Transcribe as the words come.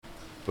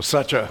Was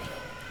such a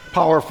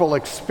powerful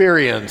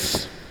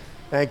experience.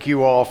 Thank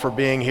you all for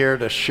being here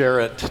to share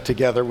it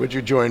together. Would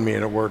you join me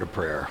in a word of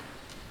prayer?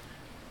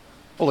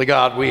 Holy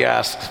God, we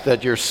ask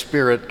that your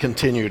Spirit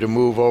continue to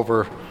move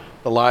over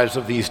the lives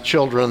of these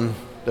children,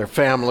 their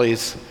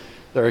families,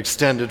 their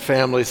extended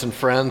families and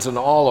friends, and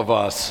all of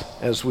us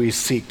as we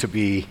seek to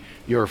be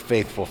your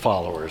faithful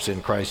followers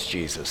in Christ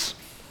Jesus.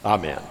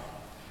 Amen.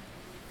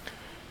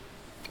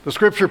 The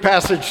scripture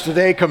passage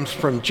today comes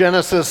from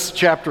Genesis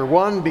chapter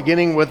 1,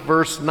 beginning with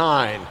verse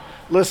 9.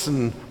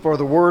 Listen for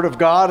the word of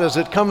God as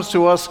it comes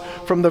to us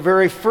from the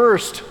very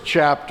first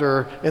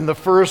chapter in the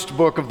first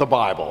book of the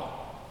Bible.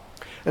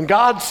 And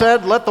God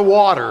said, "Let the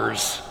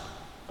waters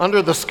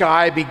under the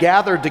sky be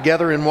gathered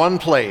together in one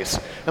place,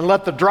 and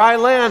let the dry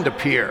land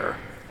appear."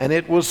 And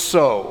it was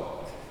so.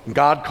 And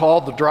God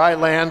called the dry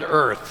land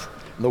earth,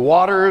 and the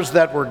waters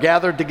that were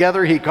gathered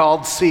together he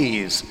called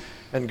seas.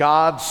 And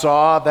God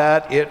saw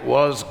that it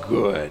was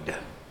good.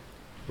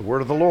 The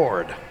word of the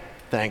Lord.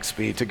 Thanks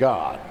be to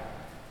God.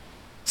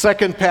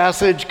 Second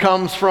passage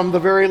comes from the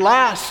very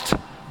last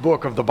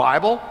book of the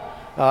Bible,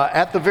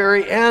 at the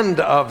very end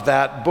of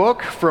that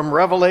book, from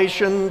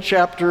Revelation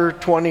chapter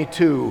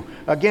 22.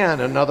 Again,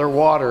 another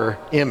water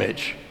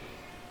image.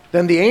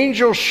 Then the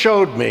angel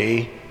showed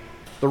me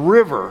the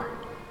river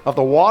of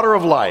the water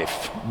of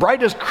life,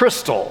 bright as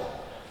crystal,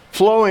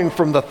 flowing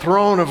from the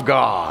throne of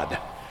God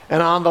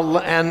and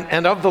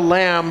of the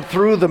Lamb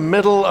through the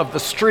middle of the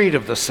street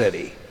of the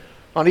city.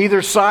 On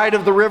either side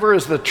of the river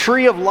is the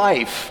tree of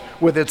life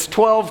with its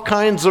 12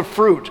 kinds of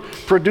fruit,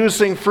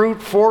 producing fruit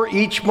for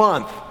each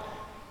month.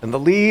 And the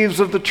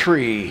leaves of the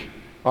tree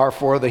are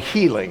for the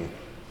healing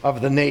of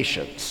the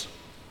nations.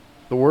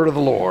 The word of the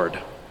Lord.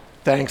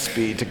 Thanks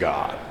be to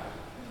God.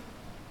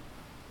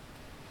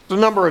 A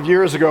number of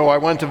years ago, I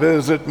went to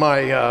visit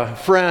my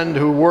friend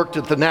who worked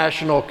at the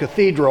National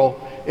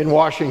Cathedral in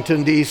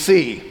Washington,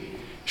 D.C.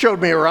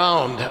 Showed me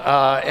around,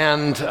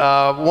 and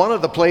one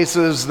of the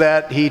places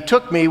that he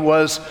took me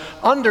was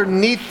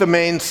underneath the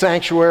main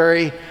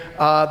sanctuary.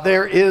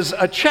 There is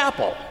a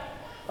chapel,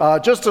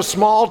 just a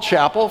small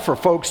chapel for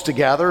folks to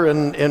gather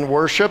in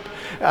worship.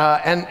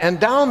 And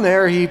down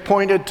there, he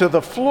pointed to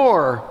the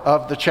floor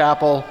of the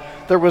chapel.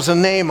 There was a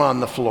name on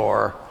the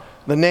floor.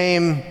 The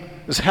name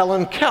is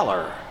Helen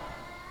Keller.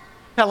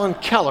 Helen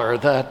Keller,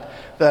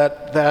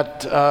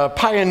 that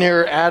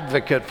pioneer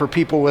advocate for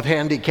people with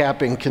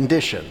handicapping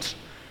conditions.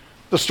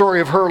 The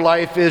story of her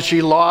life is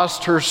she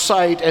lost her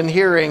sight and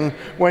hearing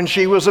when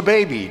she was a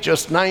baby,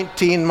 just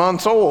 19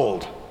 months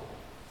old,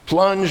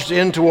 plunged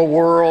into a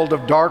world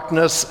of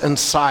darkness and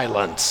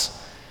silence.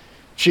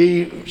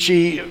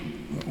 She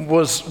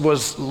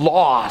was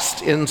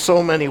lost in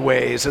so many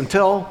ways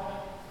until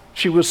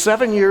she was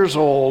 7 years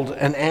old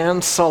and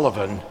Anne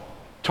Sullivan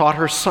taught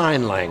her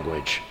sign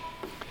language.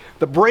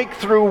 The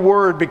breakthrough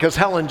word, because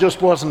Helen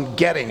just wasn't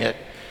getting it,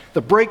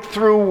 the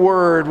breakthrough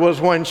word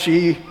was when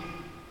she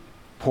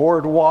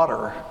poured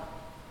water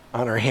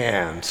on her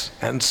hands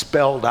and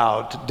spelled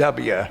out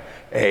W-A-T-E-R.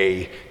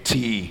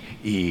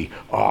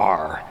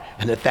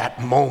 And at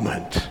that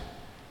moment,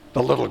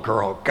 the little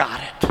girl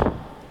got it.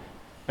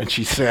 And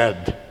she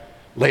said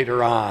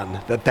later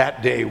on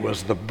that day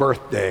was the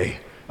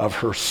birthday of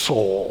her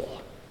soul.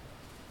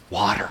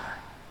 Water.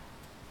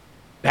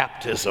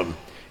 Baptism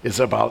is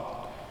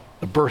about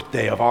the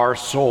birthday of our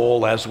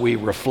soul as we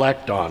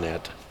reflect on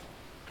it.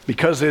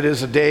 Because it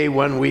is a day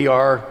when we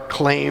are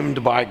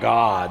claimed by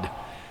God.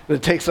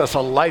 It takes us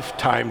a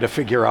lifetime to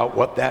figure out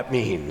what that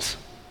means.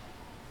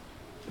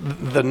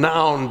 The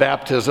noun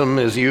baptism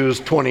is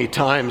used 20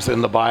 times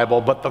in the Bible,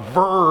 but the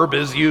verb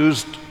is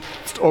used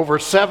over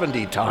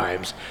 70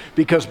 times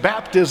because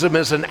baptism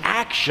is an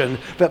action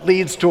that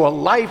leads to a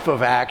life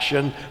of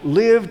action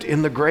lived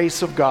in the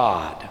grace of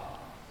God.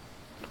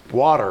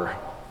 Water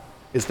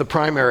is the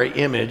primary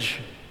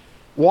image.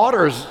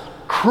 Water is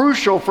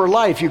crucial for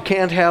life. You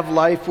can't have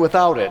life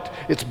without it.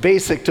 It's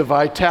basic to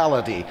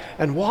vitality.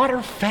 And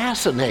water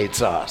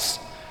fascinates us.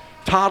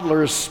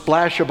 Toddlers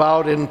splash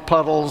about in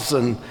puddles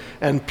and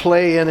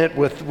play in it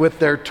with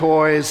their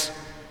toys.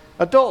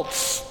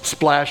 Adults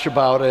splash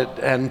about it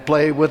and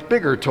play with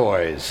bigger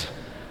toys.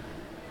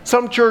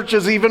 Some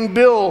churches even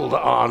build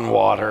on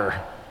water.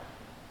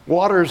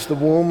 Water's the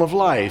womb of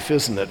life,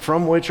 isn't it?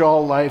 From which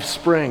all life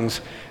springs.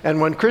 And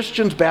when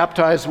Christians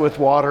baptize with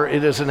water,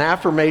 it is an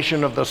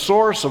affirmation of the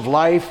source of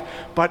life,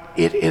 but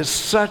it is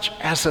such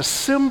as a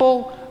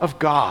symbol of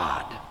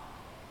God.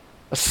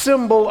 A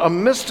symbol, a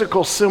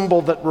mystical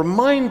symbol that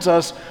reminds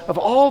us of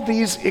all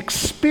these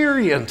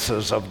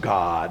experiences of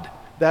God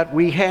that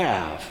we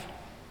have.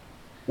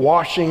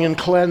 Washing and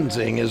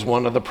cleansing is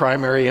one of the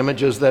primary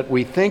images that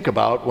we think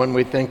about when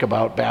we think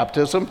about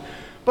baptism.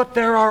 But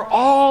there are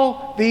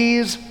all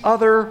these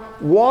other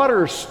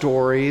water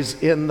stories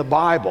in the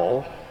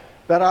Bible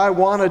that I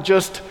want to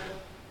just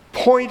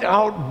point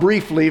out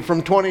briefly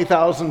from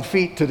 20,000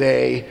 feet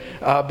today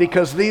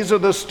because these are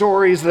the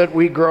stories that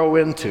we grow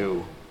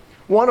into.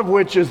 One of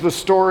which is the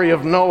story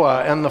of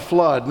Noah and the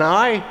flood.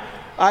 Now,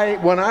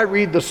 When I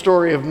read the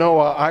story of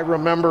Noah, I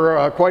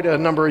remember quite a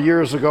number of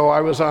years ago,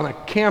 I was on a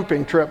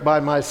camping trip by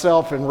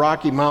myself in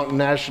Rocky Mountain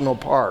National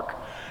Park.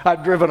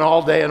 I'd driven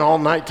all day and all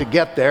night to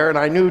get there, and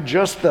I knew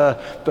just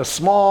the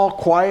small,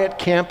 quiet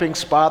camping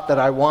spot that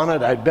I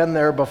wanted. I'd been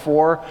there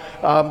before,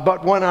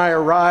 but when I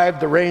arrived,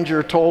 the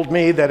ranger told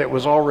me that it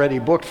was already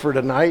booked for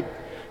tonight.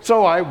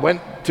 So I went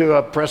to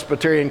a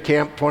Presbyterian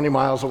camp 20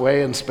 miles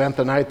away and spent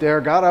the night there,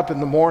 got up in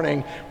the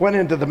morning, went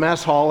into the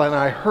mess hall, and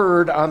I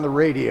heard on the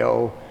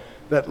radio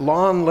that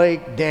Long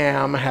Lake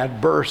Dam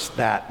had burst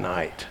that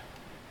night.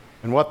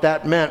 And what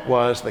that meant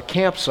was the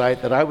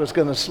campsite that I was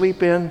going to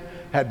sleep in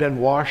had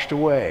been washed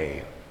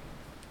away.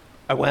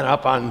 I went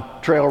up on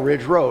Trail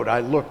Ridge Road.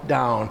 I looked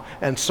down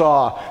and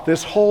saw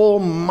this whole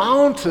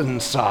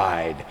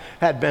mountainside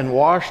had been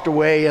washed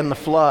away in the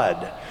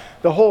flood.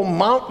 The whole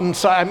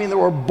mountainside, there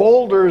were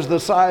boulders the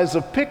size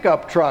of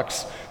pickup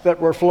trucks that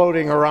were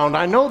floating around.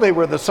 I know they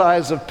were the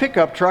size of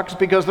pickup trucks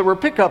because there were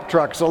pickup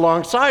trucks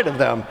alongside of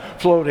them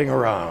floating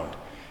around.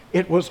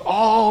 It was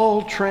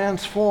all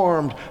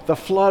transformed. The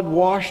flood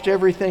washed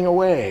everything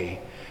away.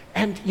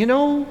 And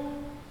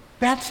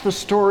that's the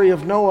story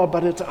of Noah,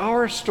 but it's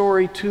our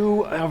story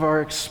too, of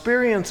our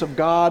experience of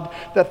God,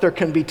 that there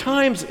can be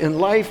times in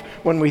life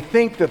when we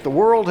think that the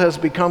world has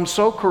become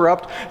so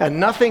corrupt and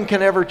nothing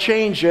can ever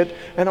change it,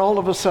 and all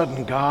of a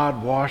sudden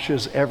God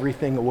washes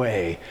everything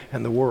away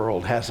and the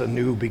world has a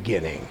new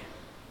beginning.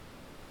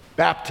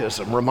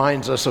 Baptism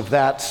reminds us of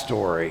that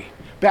story.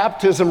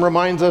 Baptism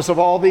reminds us of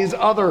all these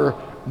other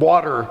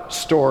water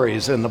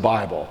stories in the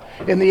Bible.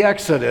 In the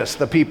Exodus,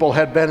 the people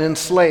had been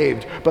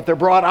enslaved, but they're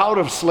brought out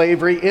of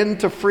slavery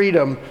into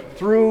freedom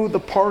through the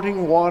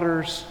parting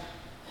waters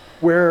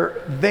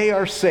where they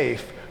are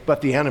safe,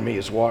 but the enemy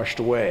is washed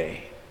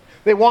away.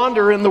 They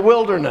wander in the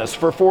wilderness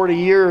for 40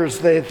 years.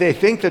 They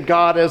think that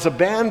God has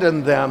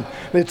abandoned them.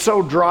 It's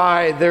so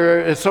dry,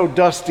 it's so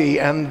dusty,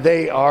 and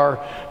they are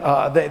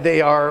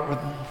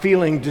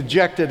feeling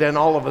dejected, and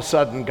all of a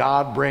sudden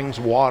God brings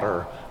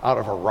water out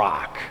of a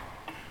rock.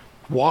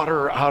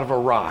 Water out of a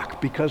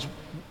rock, because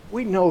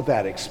we know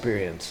that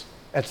experience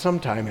at some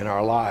time in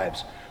our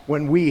lives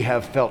when we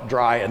have felt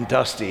dry and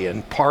dusty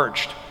and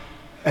parched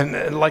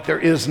and like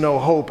there is no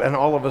hope, and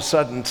all of a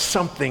sudden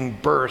something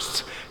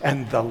bursts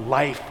and the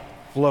life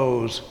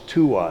flows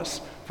to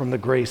us from the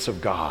grace of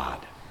God.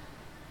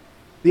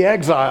 The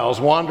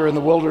exiles wander in the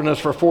wilderness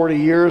for 40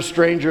 years,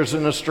 strangers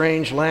in a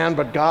strange land,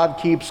 but God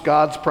keeps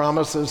God's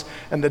promises.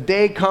 And the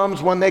day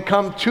comes when they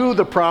come to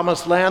the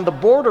promised land, the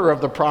border of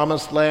the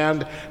promised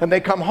land, and they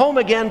come home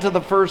again to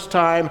the first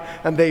time,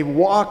 and they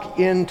walk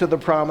into the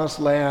promised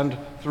land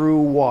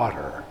through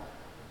water.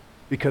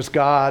 Because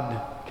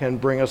God can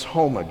bring us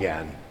home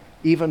again,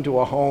 even to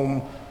a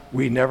home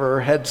we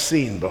never had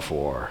seen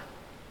before.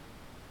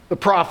 The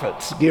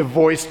prophets give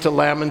voice to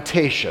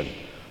lamentation.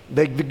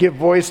 They give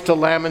voice to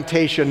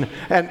lamentation,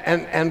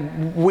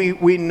 and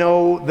we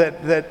know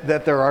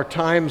that there are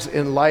times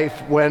in life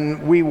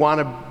when we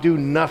want to do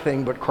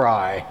nothing but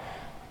cry.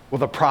 Well,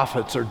 the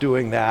prophets are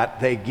doing that.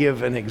 They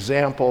give an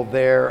example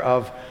there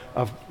of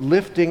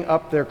lifting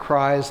up their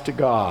cries to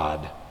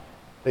God.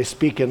 They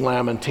speak in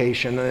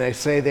lamentation, and they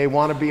say they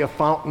want to be a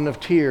fountain of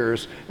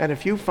tears. And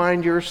if you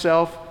find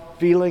yourself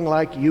feeling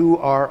like you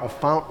are a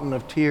fountain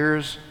of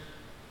tears,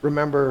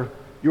 remember,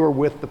 you're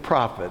with the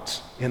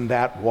prophets in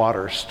that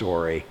water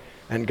story,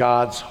 and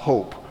God's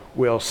hope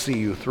will see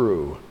you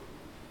through.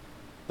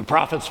 The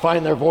prophets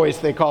find their voice.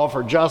 They call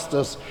for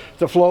justice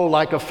to flow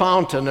like a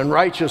fountain and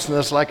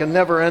righteousness like a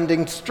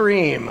never-ending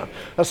stream,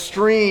 a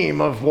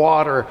stream of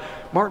water.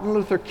 Martin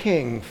Luther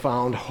King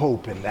found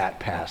hope in that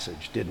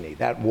passage, didn't he?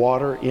 That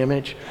water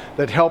image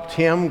that helped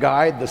him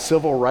guide the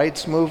civil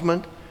rights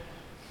movement.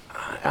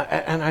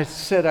 And I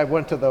said I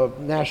went to the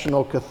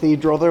National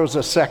Cathedral. There was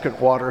a second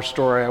water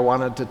story I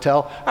wanted to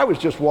tell. I was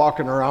just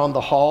walking around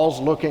the halls,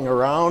 looking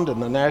around in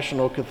the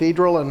National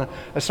Cathedral, and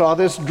I saw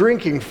this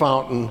drinking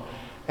fountain.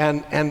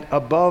 And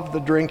above the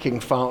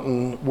drinking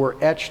fountain were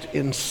etched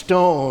in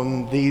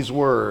stone these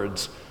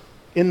words: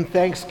 "In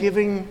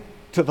thanksgiving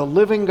to the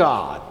living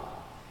God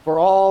for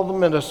all the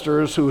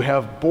ministers who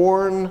have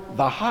borne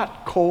the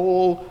hot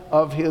coal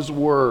of his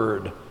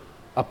word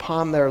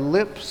upon their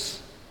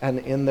lips and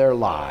in their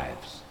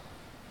lives."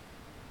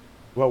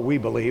 Well, we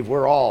believe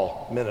we're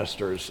all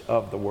ministers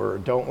of the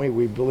word, don't we?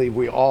 We believe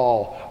we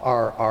all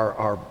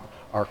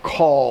are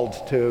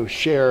called to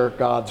share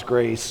God's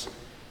grace.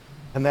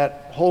 And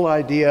that whole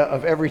idea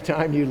of every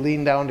time you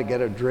lean down to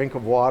get a drink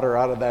of water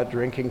out of that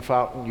drinking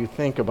fountain, you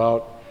think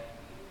about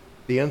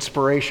the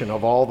inspiration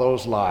of all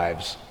those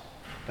lives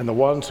and the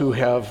ones who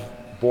have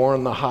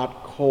borne the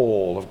hot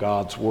coal of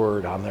God's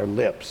word on their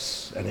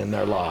lips and in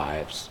their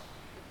lives.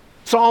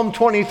 Psalm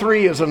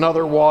 23 is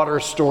another water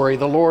story.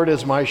 "The Lord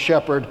is my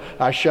shepherd,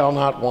 I shall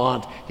not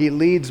want. He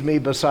leads me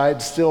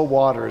beside still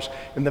waters.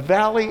 In the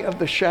valley of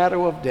the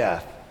shadow of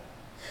death."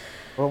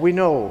 Well, we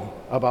know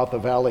about the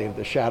valley of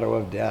the shadow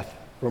of death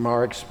from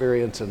our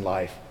experience in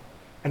life.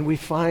 And we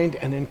find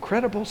an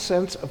incredible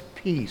sense of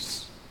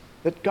peace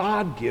that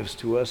God gives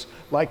to us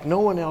like no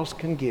one else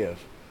can give.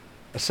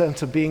 a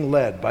sense of being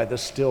led by the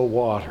still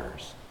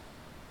waters.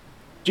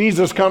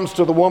 Jesus comes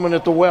to the woman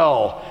at the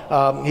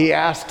well. He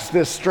asks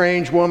this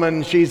strange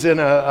woman, he's in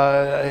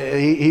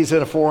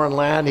a foreign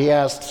land. He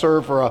asks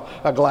her for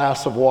a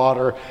glass of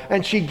water,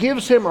 and she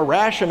gives him a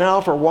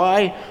rationale for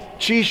why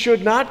she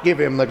should not give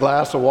him the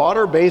glass of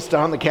water based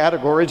on the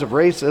categories of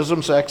racism,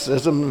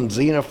 sexism, and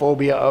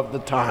xenophobia of the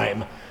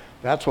time.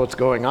 That's what's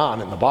going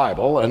on in the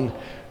Bible. And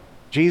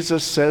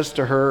Jesus says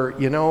to her,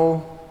 you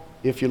know,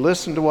 if you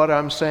listen to what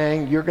I'm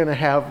saying, you're going to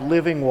have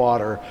living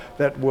water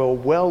that will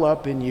well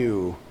up in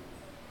you.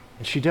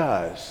 And she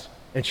does.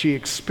 And she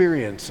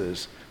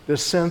experiences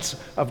this sense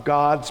of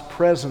God's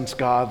presence,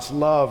 God's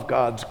love,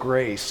 God's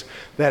grace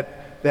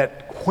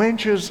that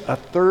quenches a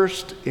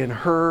thirst in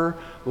her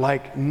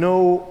like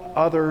no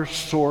other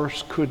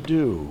source could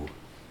do.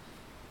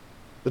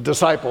 The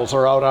disciples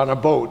are out on a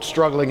boat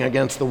struggling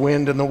against the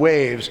wind and the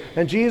waves,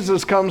 and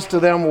Jesus comes to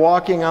them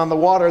walking on the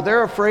water.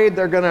 They're afraid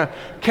they're going to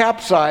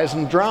capsize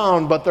and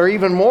drown, but they're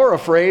even more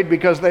afraid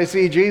because they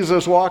see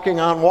Jesus walking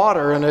on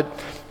water, and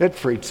it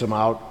freaks them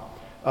out.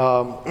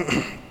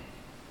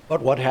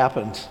 But what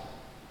happens?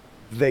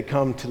 They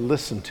come to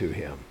listen to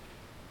him.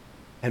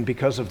 And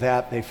because of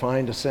that, they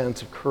find a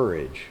sense of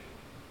courage.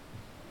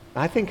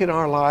 I think in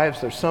our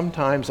lives, there's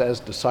sometimes as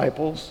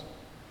disciples,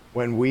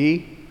 when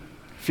we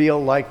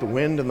feel like the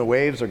wind and the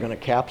waves are going to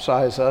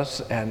capsize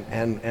us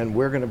and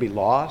we're going to be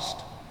lost.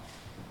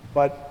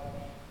 But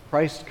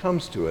Christ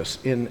comes to us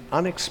in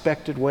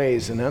unexpected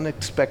ways, in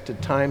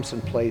unexpected times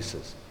and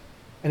places.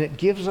 And it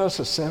gives us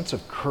a sense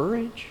of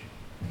courage.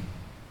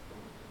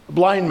 The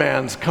blind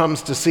man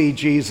comes to see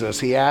Jesus.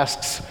 He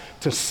asks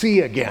to see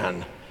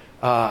again.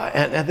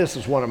 And this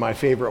is one of my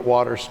favorite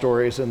water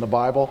stories in the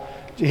Bible.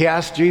 He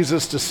asks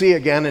Jesus to see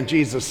again, and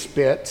Jesus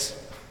spits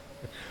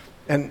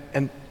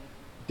and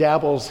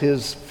dabbles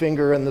his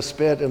finger in the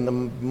spit and the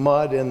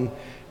mud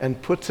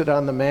and puts it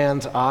on the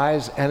man's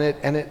eyes. And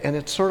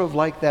it's sort of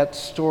like that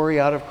story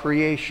out of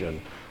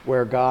creation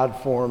where God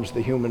forms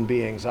the human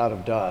beings out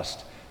of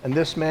dust. And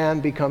this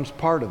man becomes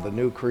part of the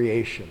new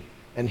creation,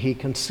 and he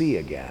can see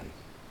again.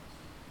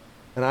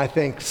 And I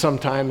think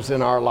sometimes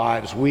in our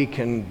lives we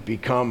can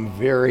become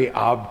very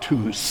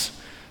obtuse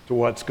to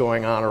what's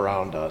going on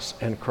around us,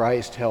 and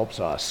Christ helps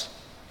us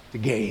to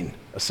gain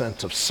a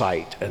sense of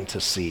sight and to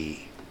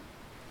see.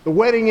 The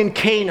wedding in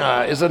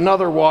Cana is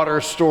another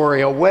water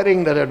story, a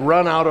wedding that had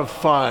run out of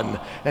fun,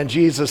 and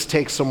Jesus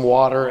takes some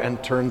water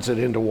and turns it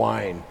into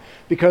wine.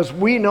 Because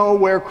we know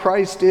where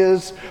Christ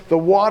is, the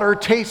water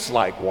tastes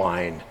like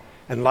wine,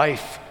 and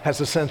life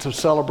has a sense of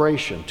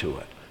celebration to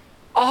it.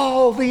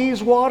 All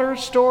these water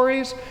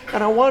stories,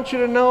 and I want you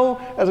to know,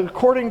 as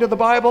according to the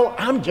Bible,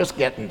 I'm just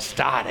getting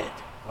started,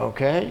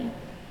 okay?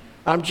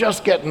 I'm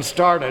just getting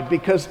started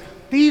because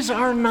these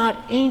are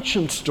not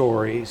ancient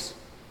stories.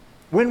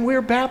 When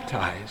we're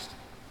baptized,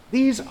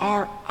 these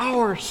are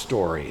our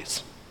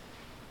stories.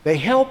 They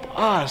help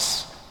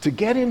us to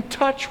get in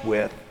touch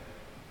with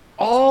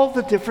all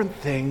the different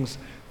things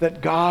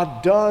that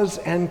God does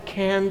and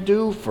can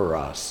do for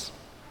us.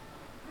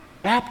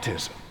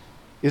 Baptism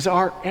is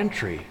our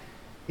entry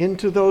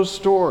into those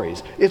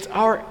stories. It's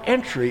our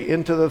entry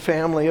into the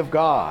family of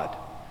God.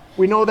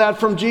 We know that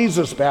from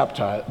Jesus'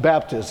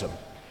 baptism.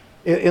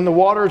 In the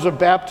waters of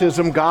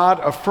baptism, God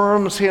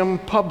affirms him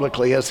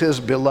publicly as his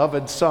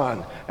beloved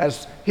Son,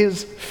 as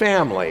his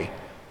family.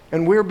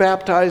 And we're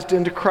baptized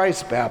into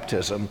Christ's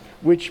baptism,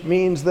 which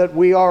means that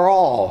we are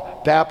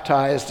all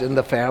baptized in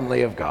the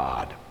family of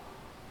God.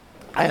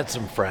 I had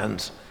some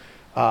friends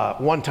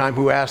one time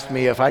who asked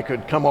me if I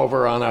could come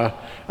over on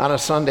a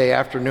Sunday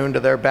afternoon to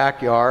their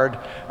backyard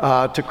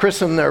to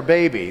christen their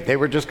baby. They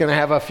were just going to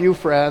have a few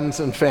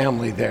friends and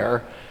family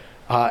there.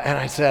 And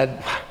I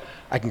said,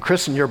 I can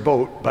christen your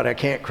boat, but I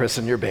can't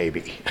christen your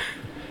baby.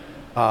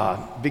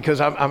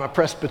 Because I'm a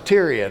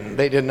Presbyterian.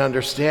 They didn't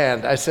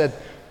understand. I said,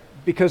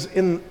 because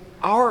in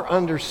our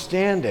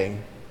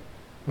understanding,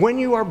 when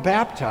you are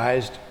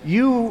baptized,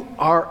 you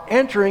are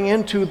entering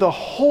into the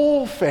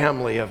whole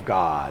family of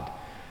God.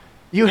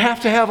 You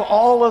have to have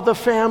all of the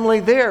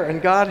family there,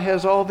 and God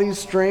has all these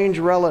strange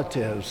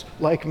relatives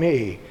like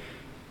me,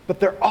 but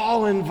they're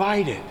all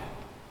invited.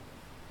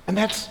 And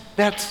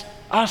that's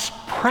us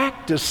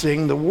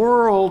practicing the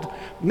world,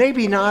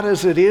 maybe not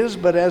as it is,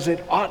 but as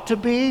it ought to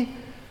be.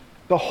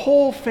 The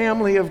whole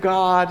family of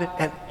God,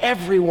 and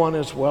everyone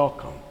is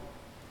welcome.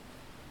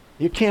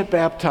 You can't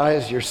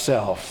baptize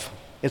yourself.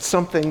 It's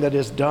something that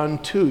is done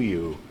to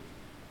you.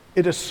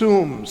 It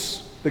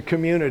assumes the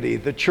community,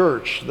 the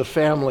church, the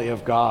family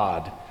of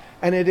God.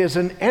 And it is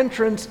an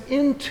entrance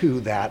into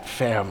that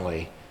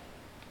family.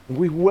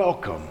 We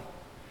welcome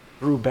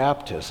through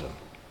baptism.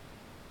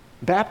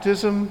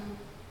 Baptism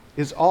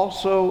is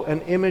also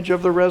an image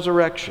of the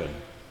resurrection.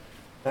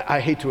 I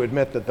hate to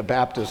admit that the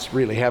Baptists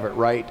really have it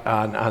right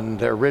on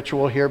their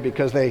ritual here,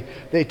 because they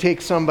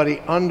take somebody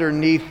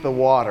underneath the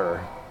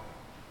water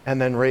and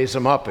then raise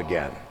them up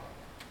again.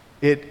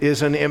 It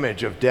is an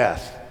image of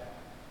death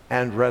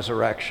and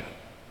resurrection.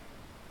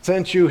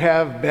 Since you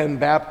have been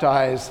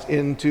baptized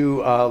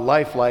into a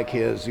life like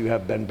his, you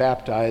have been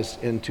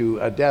baptized into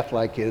a death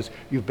like his,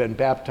 you've been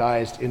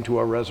baptized into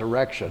a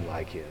resurrection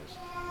like his.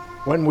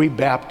 When we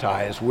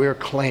baptize, we're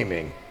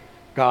claiming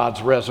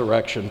God's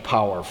resurrection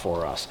power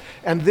for us.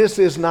 And this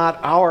is not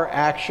our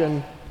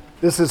action,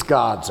 this is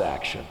God's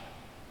action.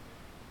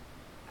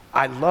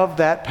 I love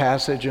that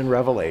passage in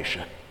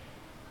Revelation.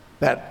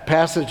 That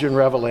passage in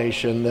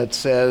Revelation that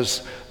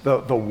says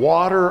the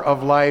water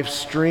of life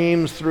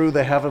streams through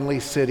the heavenly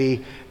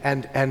city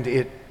and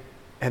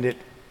it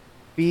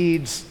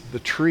feeds the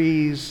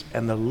trees,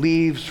 and the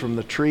leaves from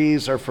the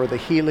trees are for the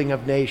healing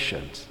of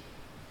nations.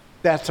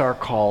 That's our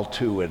call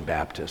too in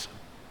baptism,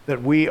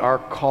 that we are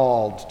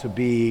called to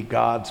be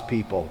God's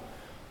people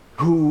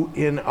who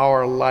in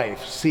our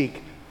life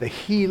seek the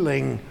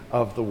healing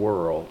of the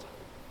world.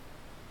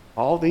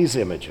 All these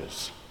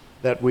images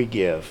that we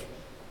give.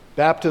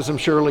 Baptism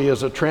surely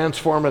is a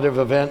transformative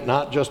event,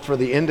 not just for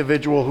the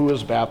individual who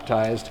is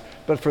baptized,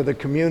 but for the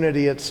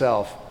community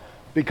itself,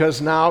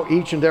 because now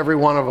each and every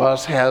one of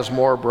us has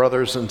more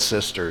brothers and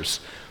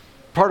sisters.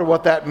 Part of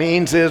what that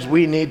means is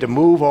we need to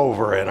move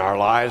over in our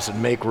lives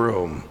and make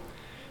room.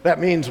 That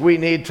means we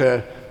need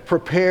to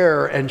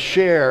prepare and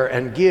share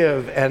and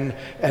give and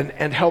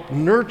help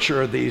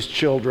nurture these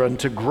children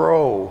to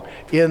grow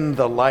in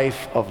the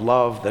life of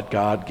love that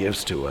God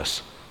gives to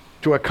us,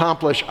 to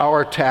accomplish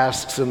our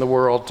tasks in the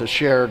world, to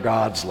share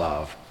God's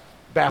love.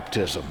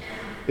 Baptism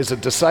is a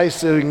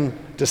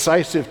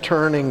decisive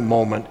turning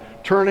moment,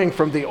 turning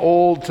from the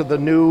old to the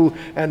new,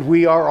 and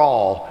we are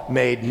all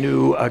made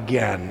new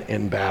again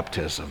in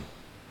baptism.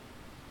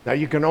 Now,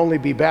 you can only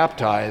be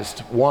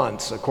baptized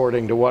once,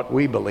 according to what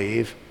we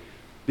believe,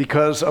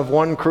 because of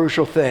one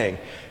crucial thing.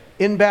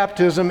 In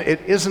baptism, it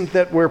isn't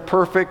that we're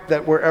perfect,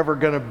 that we're ever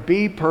going to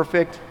be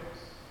perfect,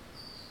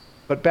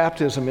 but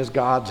baptism is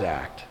God's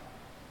act.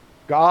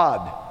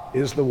 God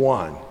is the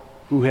one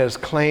who has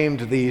claimed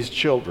these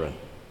children,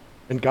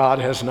 and God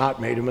has not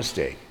made a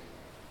mistake.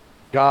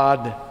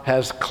 God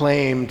has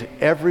claimed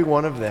every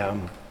one of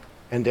them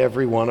and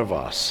every one of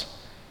us,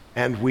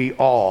 and we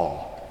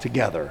all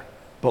together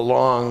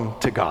belong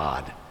to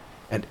God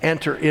and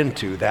enter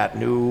into that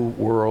new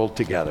world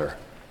together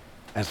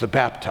as the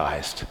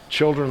baptized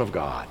children of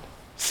God,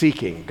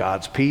 seeking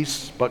God's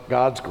peace, but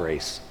God's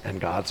grace and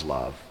God's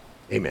love.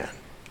 Amen.